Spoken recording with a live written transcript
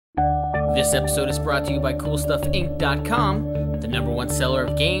This episode is brought to you by CoolStuffInc.com, the #1 seller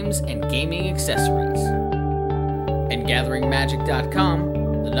of games and gaming accessories. And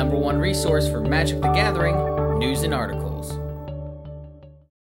GatheringMagic.com, the #1 resource for Magic the Gathering news and articles.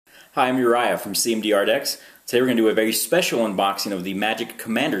 Hi, I'm Uriah from CMDR Decks. Today we're going to do a very special unboxing of the Magic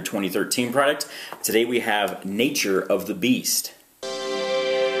Commander 2013 product. Today we have Nature of the Beast.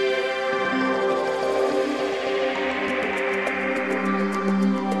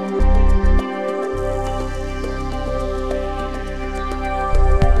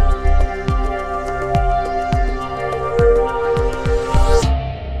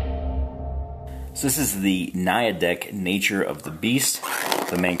 So this is the Naya deck, Nature of the Beast.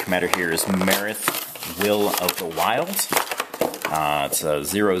 The main commander here is Marith, Will of the Wild. It's a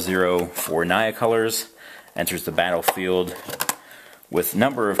 0/0 for Naya colors. Enters the battlefield with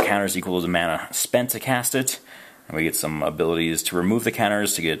number of counters equal to the mana spent to cast it. And we get some abilities to remove the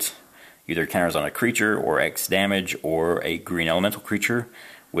counters to get either counters on a creature or X damage, or a green elemental creature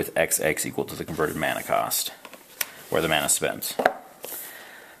with XX equal to the converted mana cost, or the mana spent.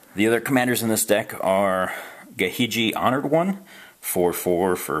 The other commanders in this deck are Gahiji, Honored One,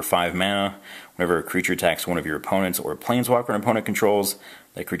 4/4 for 5 mana. Whenever a creature attacks one of your opponents or a planeswalker an opponent controls,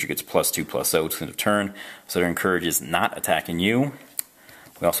 that creature gets +2/+0 to the end of turn, so it encourages not attacking you.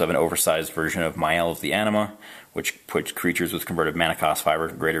 We also have an oversized version of Mayael the Anima, which puts creatures with converted mana cost 5 or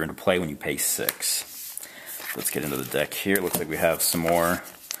greater into play when you pay 6. Let's get into the deck here. Looks like we have some more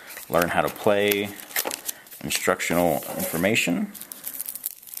learn how to play instructional information.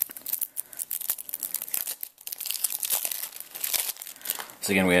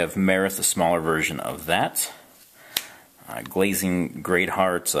 So again, we have Marith, the smaller version of that. Grazing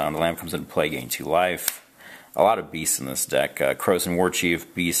Gladehart, the land comes into play, gain 2 life. A lot of beasts in this deck. Krosan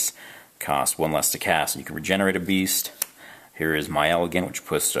Warchief, beasts cost 1 less to cast, and you can regenerate a beast. Here is Mayael again, which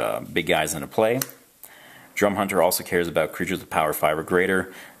puts big guys into play. Drum Hunter also cares about creatures with power 5 or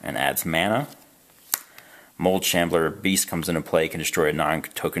greater, and adds mana. Mold Shambler, beast comes into play, can destroy a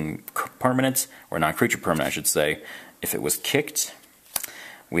non-token permanent, or non-creature permanent I should say, if it was kicked.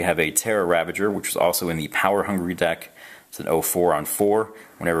 We have a Terra Ravager, which is also in the Power Hungry deck. It's an 0/4/4.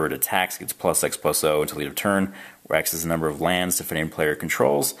 Whenever it attacks, it gets +X/+0 until the end of turn, where X is the number of lands defending player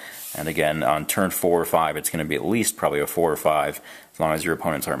controls. And again, on turn 4 or 5, it's going to be at least probably a 4 or 5, as long as your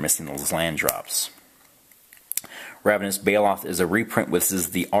opponents aren't missing those land drops. Ravenous Baloth is a reprint. This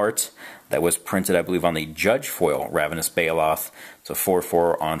is the art that was printed, I believe, on the Judge foil. Ravenous Baloth. It's a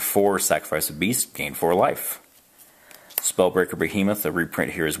 4/4/4, sacrifice a beast, gain 4 life. Spellbreaker Behemoth, a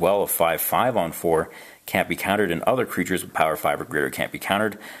reprint here as well, of 5/5/4, can't be countered, and other creatures with power 5 or greater can't be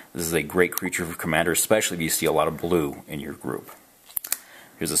countered. This is a great creature for commander, especially if you see a lot of blue in your group.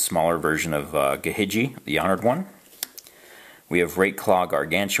 Here's a smaller version of Gahiji, the Honored One. We have Rakeclaw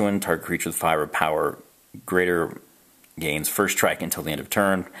Gargantuan, target creature with 5 or power greater gains first strike until the end of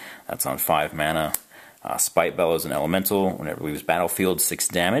turn. That's on 5 mana. Spite Bellows an elemental. Whenever it leaves battlefield, 6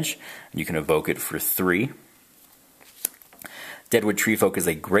 damage, and you can evoke it for 3. Deadwood Treefolk is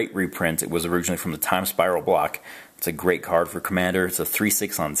a great reprint. It was originally from the Time Spiral block. It's a great card for commander. It's a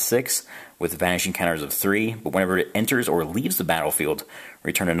 3/6/6 with vanishing counters of 3, but whenever it enters or leaves the battlefield,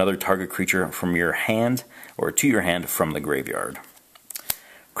 return another target creature from your hand or to your hand from the graveyard.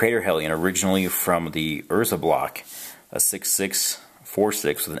 Crater Hellion, originally from the Urza block, a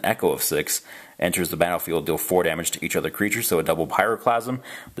 6/6/4/6 with an echo of 6, enters the battlefield, deal 4 damage to each other creature, so a double Pyroclasm.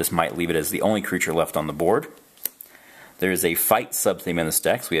 This might leave it as the only creature left on the board. There is a fight sub-theme in this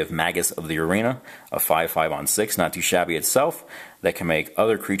deck. So we have Magus of the Arena, a 5/5/6, not too shabby itself, that can make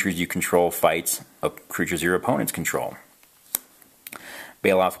other creatures you control fight creatures your opponents control.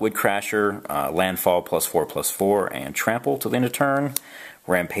 Baloth Woodcrasher, landfall +4/+4, and trample till the end of turn.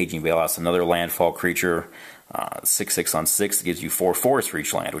 Rampaging Baloth, another landfall creature, 6/6/6, that gives you 4 forests for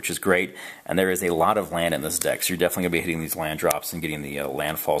each land, which is great. And there is a lot of land in this deck, so you're definitely going to be hitting these land drops and getting the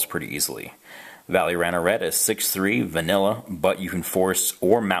landfalls pretty easily. Valley Ranaret is 6/3 vanilla, but you can force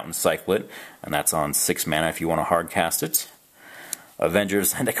or mountain cycle it, and that's on 6 mana if you want to hard cast it. Avenger of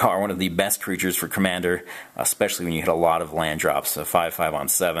Zendikar, one of the best creatures for commander, especially when you hit a lot of land drops. So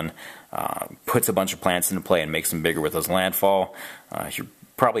 5/5/7 puts a bunch of plants into play and makes them bigger with those landfall. You're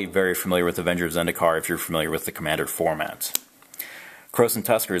probably very familiar with Avenger of Zendikar if you're familiar with the commander format. Krosan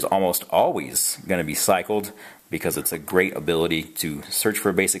Tusker is almost always going to be cycled because it's a great ability to search for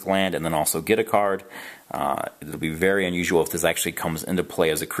a basic land and then also get a card. It'll be very unusual if this actually comes into play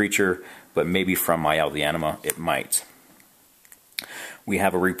as a creature, but maybe from Mayael the Anima it might. We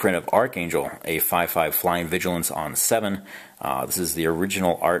have a reprint of Archangel, a 5/5 flying vigilance on 7. This is the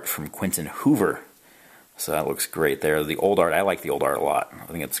original art from Quentin Hoover. So that looks great there. The old art, I like the old art a lot. I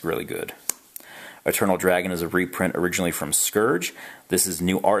think it's really good. Eternal Dragon is a reprint originally from Scourge. This is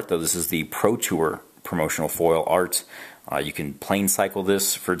new art, though. This is the Pro Tour promotional foil art. You can plane cycle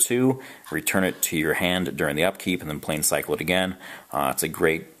this for 2, return it to your hand during the upkeep, and then plane cycle it again. It's a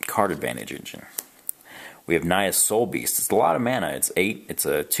great card advantage engine. We have Naya's Soul Beast. It's a lot of mana. It's 8. It's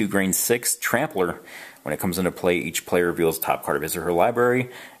a 2-green 6 trampler. When it comes into play, each player reveals the top card of his or her library,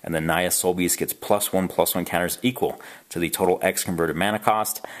 and then Naya's Soul Beast gets +1/+1 counters equal to the total X converted mana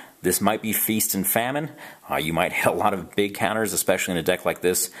cost. This might be Feast and Famine. You might hit a lot of big counters, especially in a deck like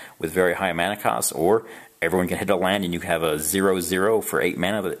this with very high mana costs, or everyone can hit a land and you have a 0/0 for 8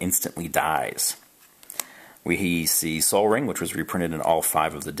 mana that instantly dies. We see Soul Ring, which was reprinted in all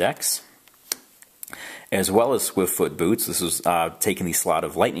 5 of the decks, as well as Swiftfoot Boots. This was taking the slot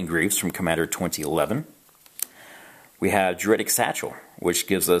of Lightning Greaves from Commander 2011. We have Druidic Satchel, which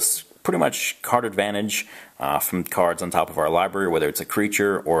gives us pretty much card advantage from cards on top of our library, whether it's a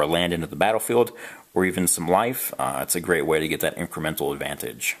creature or a land into the battlefield, or even some life. It's a great way to get that incremental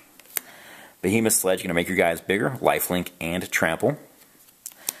advantage. Behemoth Sledge, going to make your guys bigger, lifelink and trample.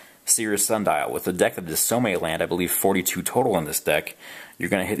 Seer's Sundial, with a deck that is so many land, I believe 42 total in this deck, you're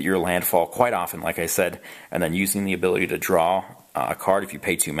going to hit your landfall quite often, like I said, and then using the ability to draw a card if you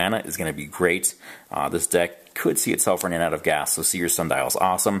pay 2 mana is going to be great. This deck could see itself running out of gas, so Seer's Sundial is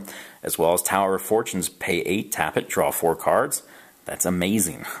awesome, as well as Tower of Fortunes, pay 8, tap it, draw 4 cards. That's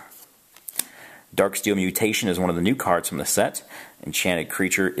amazing. Darksteel Mutation is one of the new cards from the set. Enchanted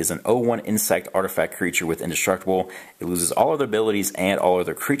Creature is an 0/1 insect artifact creature with indestructible. It loses all other abilities and all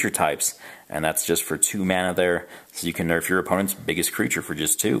other creature types, and that's just for 2 mana there, so you can nerf your opponent's biggest creature for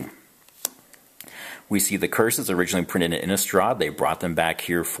just 2. We see the curses originally printed in Innistrad. They brought them back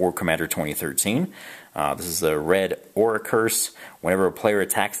here for Commander 2013. This is a red Aura Curse. Whenever a player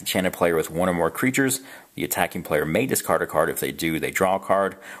attacks an enchanted player with 1 or more creatures, the attacking player may discard a card. If they do, they draw a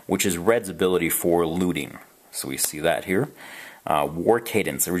card, which is red's ability for looting. So we see that here. War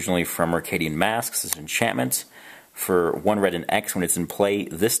Cadence, originally from Arcadian Masks, is an enchantment. For 1 red and X, when it's in play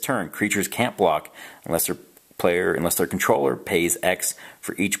this turn, creatures can't block unless their controller pays X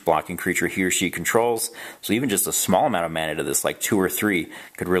for each blocking creature he or she controls. So even just a small amount of mana to this, like 2 or 3,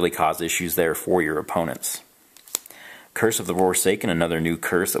 could really cause issues there for your opponents. Curse of the Forsaken, another new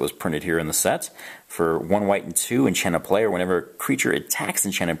curse that was printed here in the set. For 1 white and 2, enchanted player, whenever a creature attacks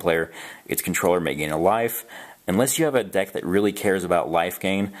enchanted player, its controller may gain a life. Unless you have a deck that really cares about life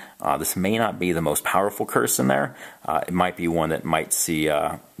gain, this may not be the most powerful curse in there. It might be one that might see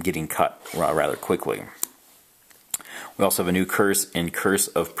getting cut rather quickly. We also have a new curse in Curse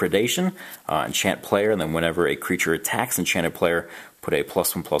of Predation. Enchant player, and then whenever a creature attacks enchanted player, put a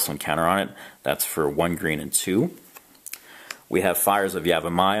 +1/+1 counter on it. That's for 1 green and 2. We have Fires of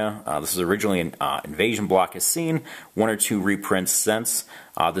Yavimaya. This is originally an invasion block as seen. 1 or 2 reprints since.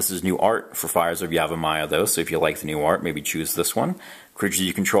 This is new art for Fires of Yavimaya, though, so if you like the new art, maybe choose this one. Creatures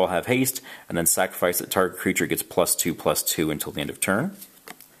you control have haste, and then sacrifice that target creature gets +2/+2 until the end of turn.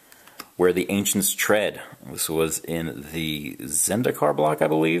 Where the Ancients Tread. This was in the Zendikar block, I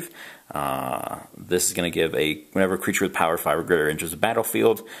believe. This is going to give whenever a creature with power 5 or greater enters the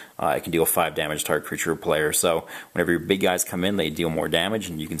battlefield, it can deal 5 damage to target creature or player. So whenever your big guys come in, they deal more damage,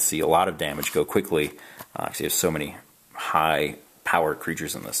 and you can see a lot of damage go quickly because you have so many high power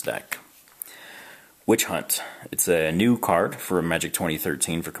creatures in this deck. Witch Hunt. It's a new card for Magic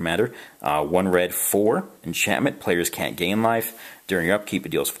 2013 for Commander. 1 red, 4 enchantment. Players can't gain life. During your upkeep, it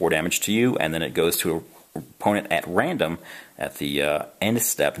deals 4 damage to you, and then it goes to an opponent at random at the end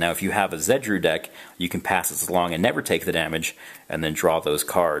step. Now, if you have a Zedru deck, you can pass this along and never take the damage, and then draw those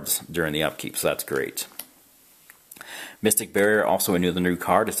cards during the upkeep, so that's great. Mystic Barrier, also another new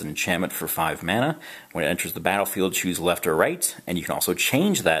card. It's an enchantment for 5 mana. When it enters the battlefield, choose left or right, and you can also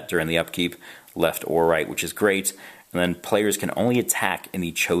change that during the upkeep, left or right, which is great. And then players can only attack in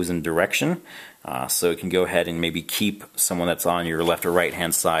the chosen direction, so you can go ahead and maybe keep someone that's on your left or right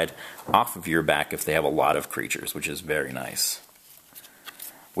hand side off of your back if they have a lot of creatures, which is very nice.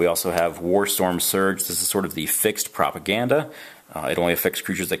 We also have Warstorm Surge. This is sort of the fixed propaganda. It only affects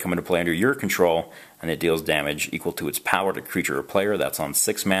creatures that come into play under your control, and it deals damage equal to its power to creature or player. That's on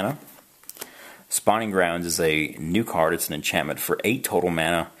 6 mana. Spawning Grounds is a new card. It's an enchantment for 8 total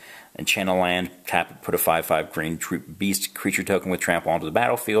mana. Enchant a land, tap it, put a 5/5 green beast creature token with trample onto the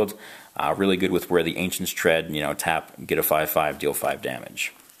battlefield. Really good with where the Ancients Tread, tap, get a 5/5, deal 5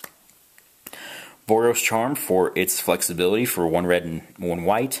 damage. Boros Charm, for its flexibility, for 1 red and 1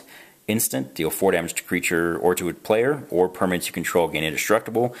 white. Instant, deal 4 damage to creature or to a player, or permanents you control gain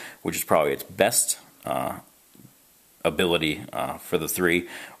indestructible, which is probably its best ability for the 3,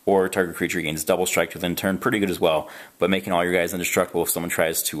 or target creature gains double strike within turn. Pretty good as well, but making all your guys indestructible if someone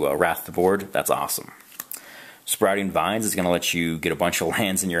tries to wrath the board, that's awesome. Sprouting Vines is going to let you get a bunch of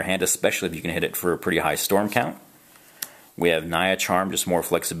lands in your hand, especially if you can hit it for a pretty high storm count. We have Naya Charm, just more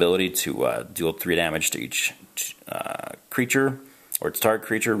flexibility to deal 3 damage to each creature, or its target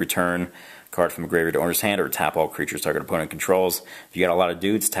creature, return card from a graveyard to owner's hand, or tap all creatures target opponent controls. If you got a lot of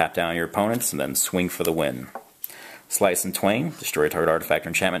dudes, tap down your opponents and then swing for the win. Slice and Twain, destroy target artifact or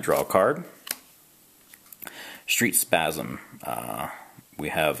enchantment, draw a card. Street Spasm, we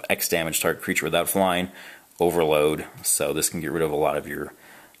have X damage target creature without flying, overload, so this can get rid of a lot of your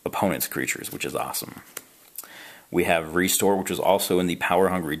opponent's creatures, which is awesome. We have Restore, which is also in the Power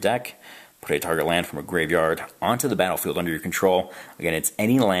Hungry deck. Put a target land from a graveyard onto the battlefield under your control. Again, it's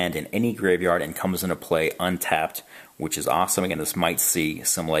any land in any graveyard and comes into play untapped, which is awesome. Again, this might see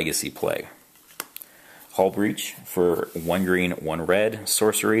some legacy play. Hull Breach for 1 green, 1 red,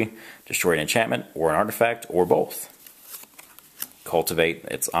 sorcery, destroy an enchantment or an artifact, or both. Cultivate,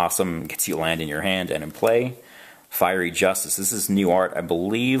 it's awesome, gets you land in your hand and in play. Fiery Justice, this is new art, I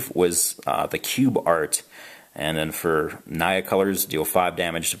believe was the cube art. And then for Naya colors, deal 5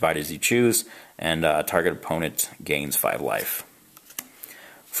 damage, divide as you choose, and target opponent gains 5 life.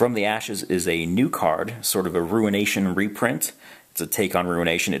 From the Ashes is a new card, sort of a Ruination reprint. It's a take on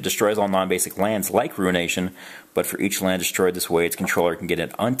Ruination. It destroys all non-basic lands like Ruination, but for each land destroyed this way, its controller can get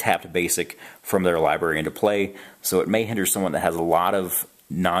an untapped basic from their library into play, so it may hinder someone that has a lot of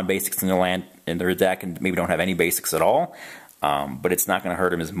non-basics in their land in their deck and maybe don't have any basics at all. But it's not going to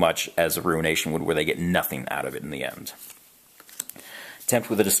hurt them as much as a Ruination would, where they get nothing out of it in the end. Tempt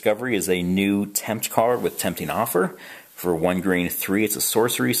with a Discovery is a new Tempt card with Tempting Offer. For 1 green, 3, it's a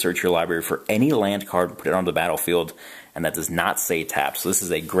sorcery. Search your library for any land card and put it on the battlefield, and that does not say tap. So this is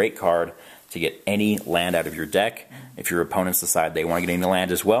a great card to get any land out of your deck. If your opponents decide they want to get any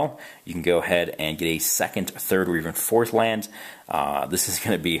land as well, you can go ahead and get a 2nd, 3rd, or even 4th land. This is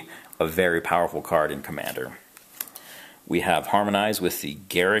going to be a very powerful card in Commander. We have Harmonize with the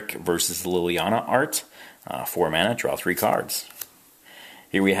Garrick versus Liliana art. 4 mana, draw 3 cards.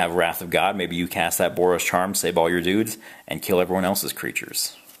 Here we have Wrath of God. Maybe you cast that Boros Charm, save all your dudes, and kill everyone else's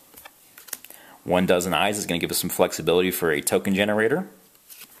creatures. 1 Dozen Eyes is going to give us some flexibility for a token generator.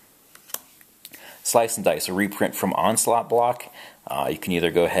 Slice and Dice, a reprint from Onslaught block. You can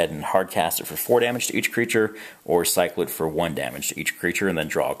either go ahead and hard cast it for 4 damage to each creature, or cycle it for 1 damage to each creature, and then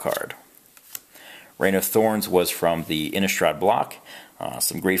draw a card. Reign of Thorns was from the Innistrad block.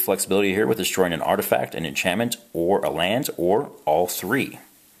 Some great flexibility here with destroying an artifact, an enchantment, or a land, or all 3.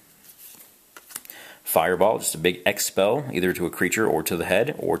 Fireball, just a big X spell, either to a creature or to the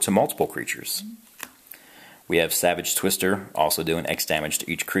head, or to multiple creatures. We have Savage Twister, also doing X damage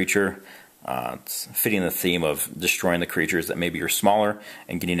to each creature. It's fitting the theme of destroying the creatures that maybe are smaller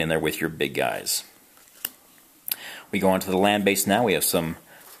and getting in there with your big guys. We go on to the land base now. We have some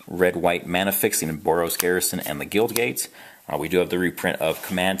red-white mana fixing in Boros Garrison and the Guildgate. We do have the reprint of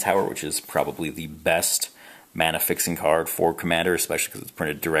Command Tower, which is probably the best mana fixing card for Commander, especially because it's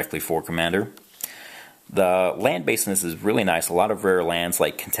printed directly for Commander. The land base in this is really nice. A lot of rare lands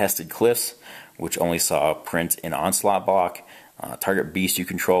like Contested Cliffs, which only saw print in Onslaught block. Target beast you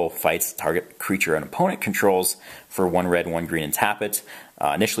control fights target creature and opponent controls for 1 red, 1 green, and tap it.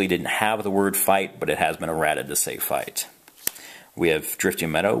 Initially didn't have the word fight, but it has been errated to say fight. We have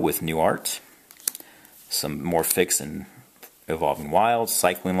Drifting Meadow with new art. Some more fix in Evolving Wilds,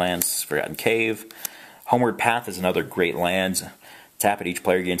 Cycling Lands, Forgotten Cave. Homeward Path is another great land. Tap it, each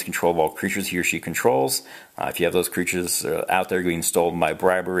player gains control of all creatures he or she controls. If you have those creatures out there being stolen by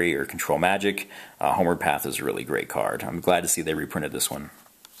bribery or control magic, Homeward Path is a really great card. I'm glad to see they reprinted this one.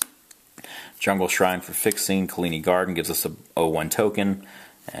 Jungle Shrine for fixing. Khalni Garden gives us a 0/1 token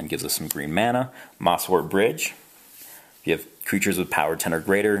and gives us some green mana. Mosswort Bridge. If you have creatures with power 10 or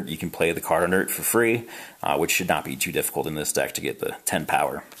greater, you can play the card under it for free, which should not be too difficult in this deck to get the 10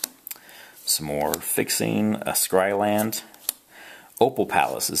 power. Some more fixing. A Scry land. Opal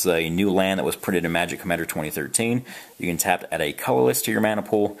Palace is a new land that was printed in Magic Commander 2013. You can tap at a colorless to your mana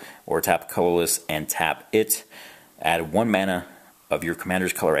pool, or tap colorless and tap it. Add 1 mana of your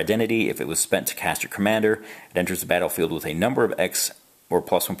commander's color identity. If it was spent to cast your commander, it enters the battlefield with a number of X or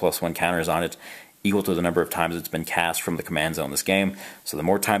 +1/+1 counters on it, equal to the number of times it's been cast from the command zone this game. So the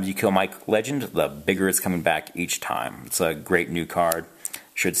more times you kill my legend, the bigger it's coming back each time. It's a great new card.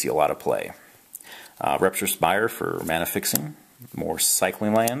 Should see a lot of play. Rupture Spire for mana fixing. More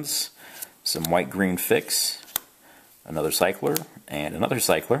cycling lands. Some white-green fix. Another cycler. And another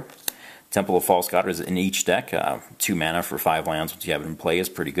cycler. Temple of False God is in each deck. 2 mana for 5 lands once you have it in play is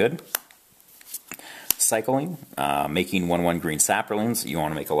pretty good. cycling, making 1/1 green saplings. You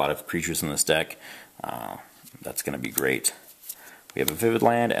want to make a lot of creatures in this deck. That's going to be great. We have a Vivid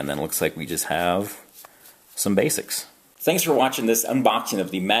Land, and then it looks like we just have some basics. Thanks for watching this unboxing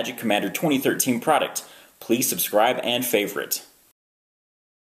of the Magic Commander 2013 product. Please subscribe and favorite.